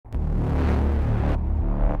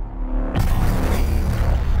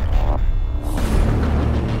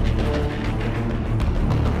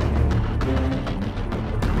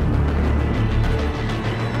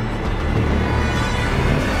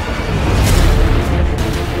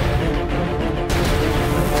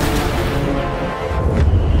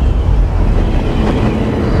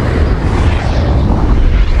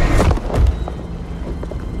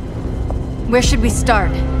Where should we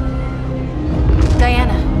start?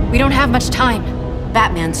 Diana, we don't have much time.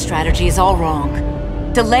 Batman's strategy is all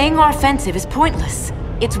wrong. Delaying our offensive is pointless.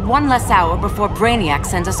 It's one less hour before Brainiac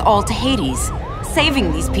sends us all to Hades.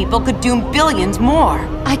 Saving these people could doom billions more.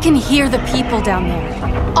 I can hear the people down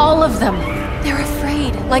there. All of them. They're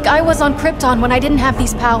afraid, like I was on Krypton when I didn't have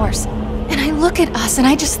these powers. And I look at us and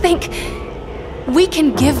I just think, we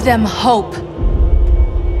can give them hope.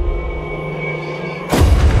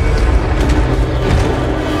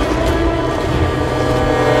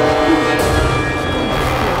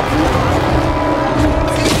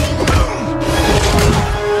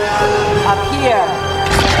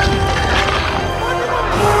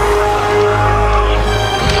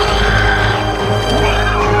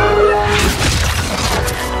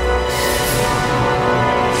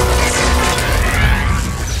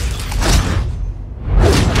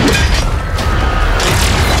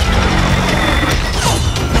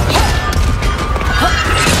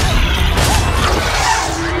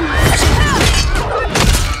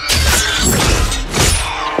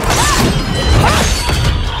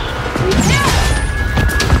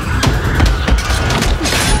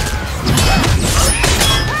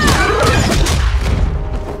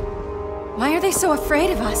 So afraid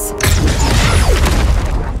of us.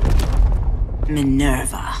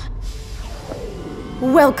 Minerva.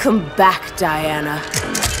 Welcome back, Diana.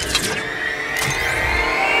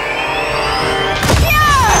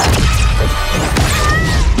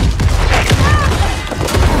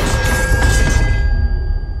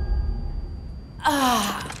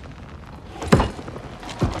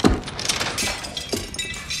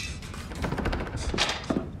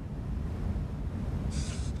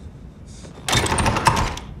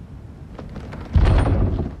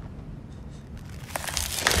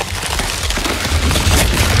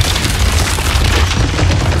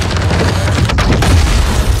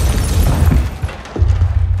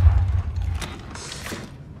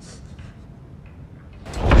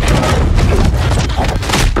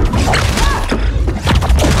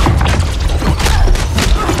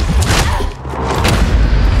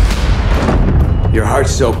 Your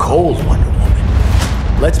heart's so cold, Wonder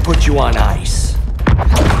Woman. Let's put you on ice.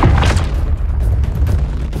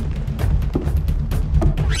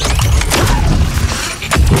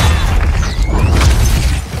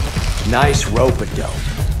 Nice rope-a-dope.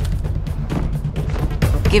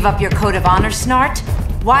 Give up your code of honor, Snart?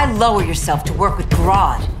 Why lower yourself to work with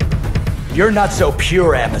Grodd? You're not so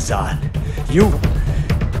pure, Amazon.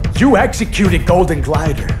 You executed Golden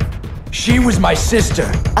Glider. She was my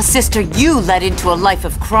sister. A sister you led into a life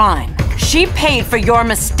of crime. She paid for your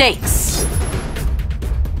mistakes.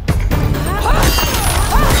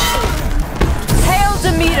 Hail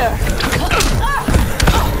Demeter!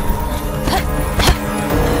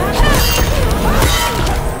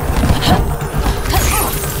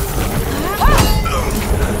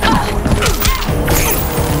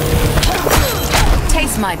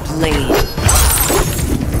 Taste my blade.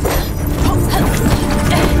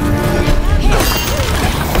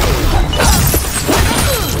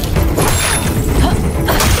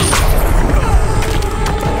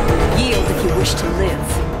 To live.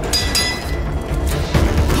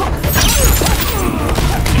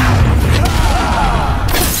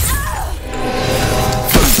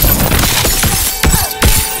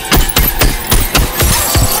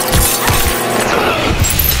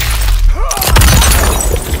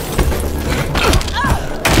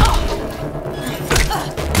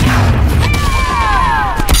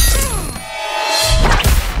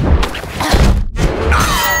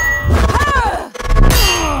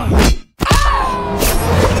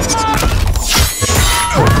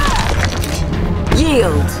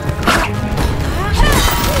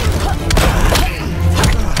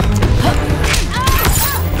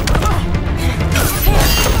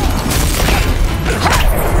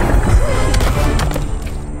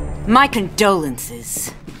 My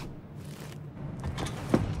condolences.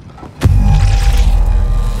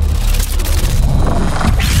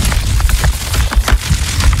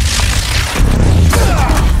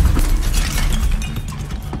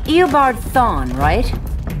 Eobard Thawne, right?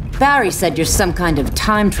 Barry said you're some kind of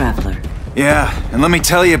time traveler. Yeah, and let me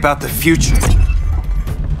tell you about the future.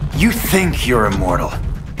 You think you're immortal,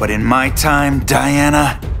 but in my time,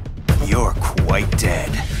 Diana, you're quite dead.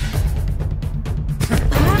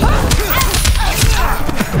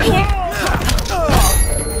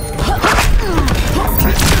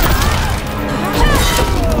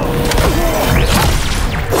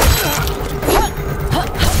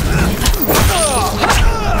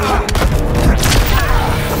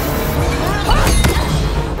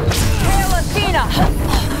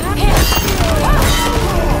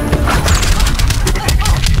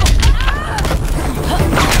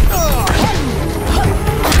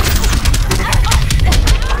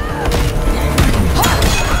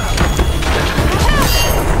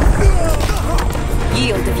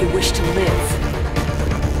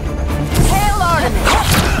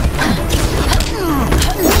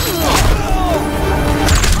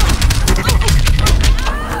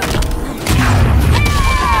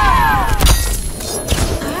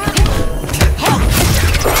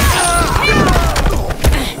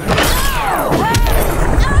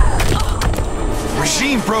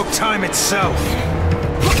 broke time itself.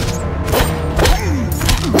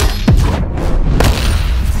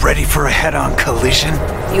 Ready for a head-on collision?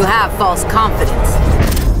 You have false confidence.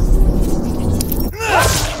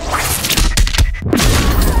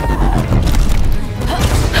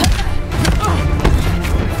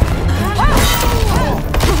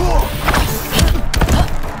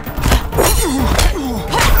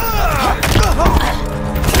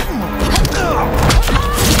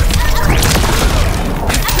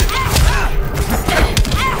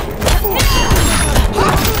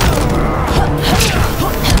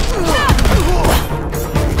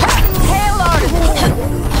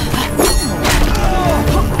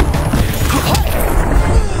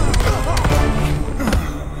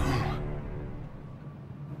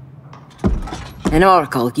 An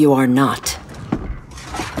oracle you are not.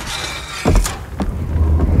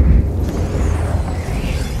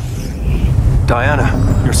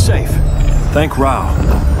 Diana, you're safe. Thank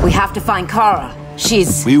Rao. We have to find Kara.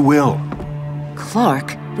 She's... We will.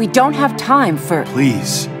 Clark, we don't have time for...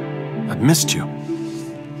 Please. I've missed you.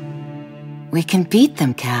 We can beat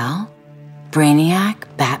them, Cal.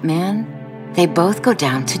 Brainiac, Batman, they both go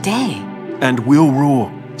down today. And we'll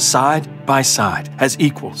rule, side by side, as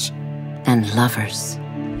equals. And lovers.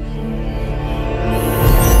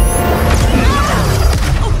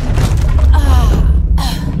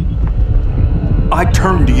 I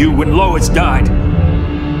turned to you when Lois died.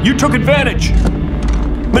 You took advantage.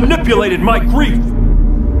 Manipulated my grief.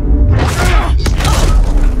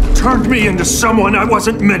 Turned me into someone I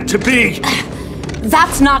wasn't meant to be.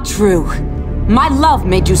 That's not true. My love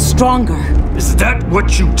made you stronger. Is that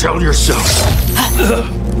what you tell yourself?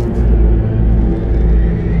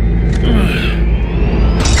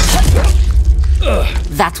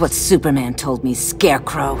 That's what Superman told me,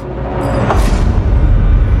 Scarecrow.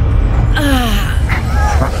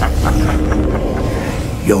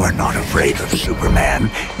 You're not afraid of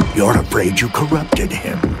Superman. You're afraid you corrupted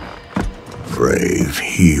him. Brave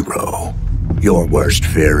hero. Your worst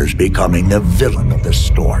fear is becoming the villain of the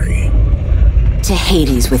story. To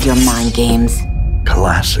Hades with your mind games.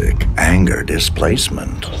 Classic anger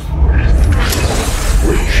displacement.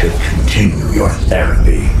 We should continue your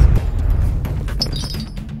therapy.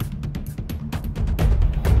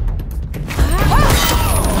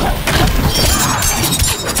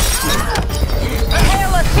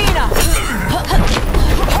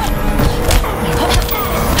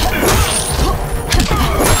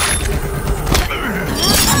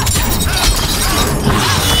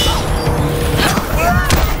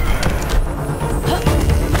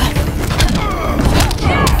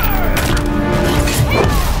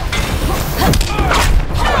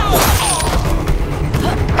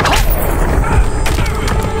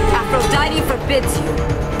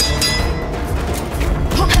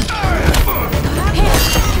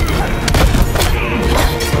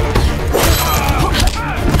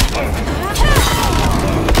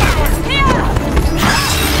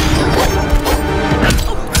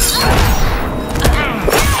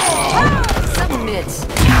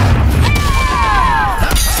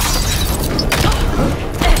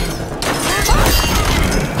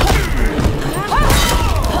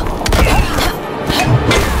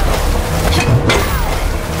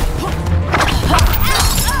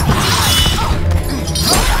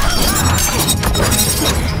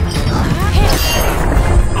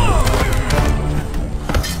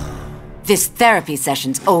 This therapy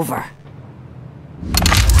session's over.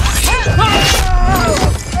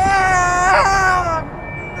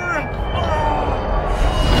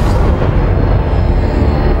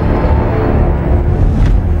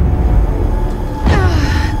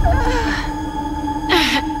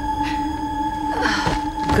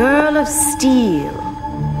 Girl of Steel,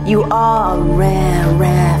 you are a rare,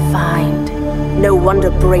 rare find. No wonder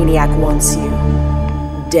Brainiac wants you,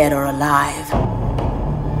 dead or alive.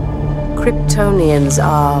 Kryptonians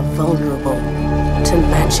are vulnerable to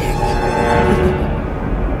magic.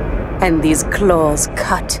 And these claws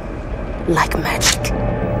cut like magic.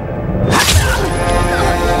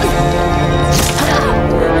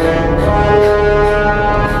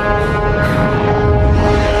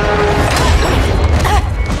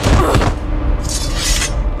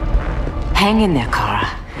 Hang in there, Kara.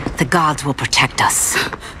 The gods will protect us.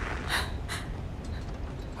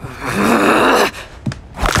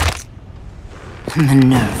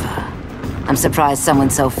 Minerva. I'm surprised someone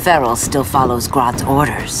so feral still follows Grodd's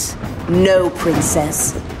orders. No,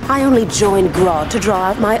 princess. I only joined Grodd to draw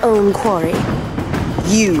out my own quarry.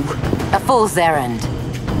 You. A fool's errand.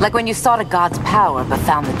 Like when you sought a god's power but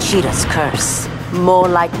found the cheetah's curse. More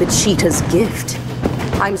like the cheetah's gift.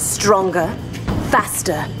 I'm stronger,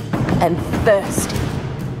 faster, and thirsty.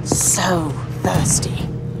 So thirsty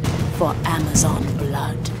for Amazon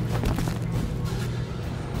blood.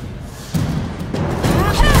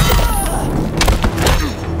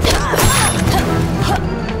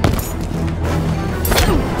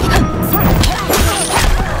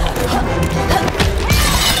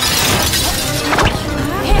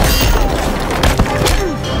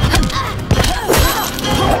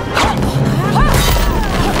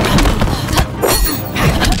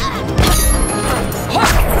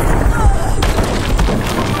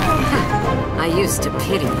 To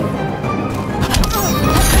pity you.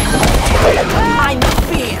 I'm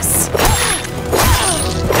fierce.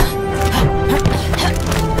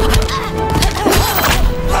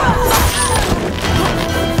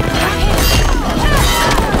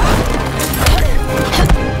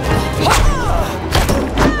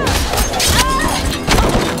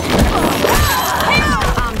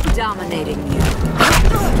 I'm dominating you.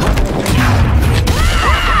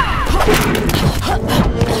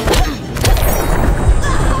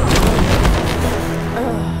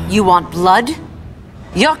 You want blood?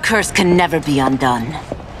 Your curse can never be undone.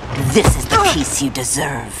 This is the peace you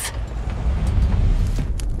deserve.